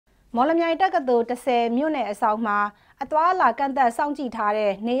မော်လမြိုင်တက္ကသိုလ်10မြို့နယ်အဆောင်မှာအသွားလာကန့်သက်စောင့်ကြည့်ထား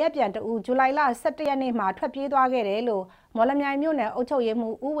တဲ့နေရက်ပြန်တူဇူလိုင်လ17ရက်နေ့မှာထွက်ပြေးသွားခဲ့တယ်လို့မော်လမြိုင်မြို့နယ်အုပ်ချုပ်ရေး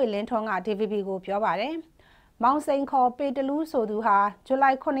မှူးဦးဝေလင်းထွန်းက DVB ကိုပြောပါတယ်။မောင်စိန်ခေါ်ပေတလူးဆိုသူဟာဇူ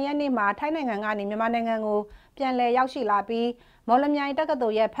လိုင်9ရက်နေ့မှာထိုင်းနိုင်ငံကနေမြန်မာနိုင်ငံကိုပြန်လည်ရောက်ရှိလာပြီးမော်လမြိုင်တက္ကသို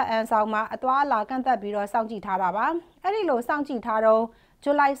လ်ရဲ့ဖက်အန်ဆောင်မှာအသွားအလာကန့်သက်ပြီးတော့စောင့်ကြည့်ထားတာပါ။အဲ့ဒီလိုစောင့်ကြည့်ထားတော့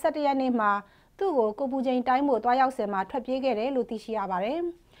ဇူလိုင်17ရက်နေ့မှာသူ့ကိုကိုပူချိန်တိုင်းဖို့သွားရောက်စင်မှာထွက်ပြေးခဲ့တယ်လို့သိရှိရပါတယ်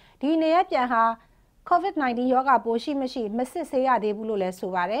။ဒီနေရက်ပြန်ဟာ COVID-19 ရောဂါပိုးရှိမရှိမစစ်ဆေးရသေးဘူးလို့လည်း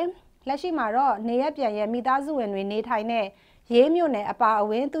ဆိုပါတယ်။လက်ရှိမှာတော့နေရက်ပြန်ရဲ့မိသားစုဝင်တွေနေထိုင်တဲ့ရေးမြို့နယ်အပါအ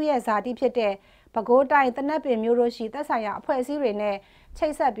ဝင်သူ့ရဲ့ဇာတိဖြစ်တဲ့ပဲခူးတိုင်းတနက်ပင်မြို့တို့ရှိသက်ဆိုင်ရာအဖွဲ့အစည်းတွေနဲ့ချိ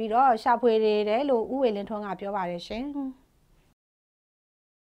တ်ဆက်ပြီးတော့ရှာဖွေနေတယ်လို့ဦးဝေလင်းထွန်းကပြောပါတယ်ရှင်။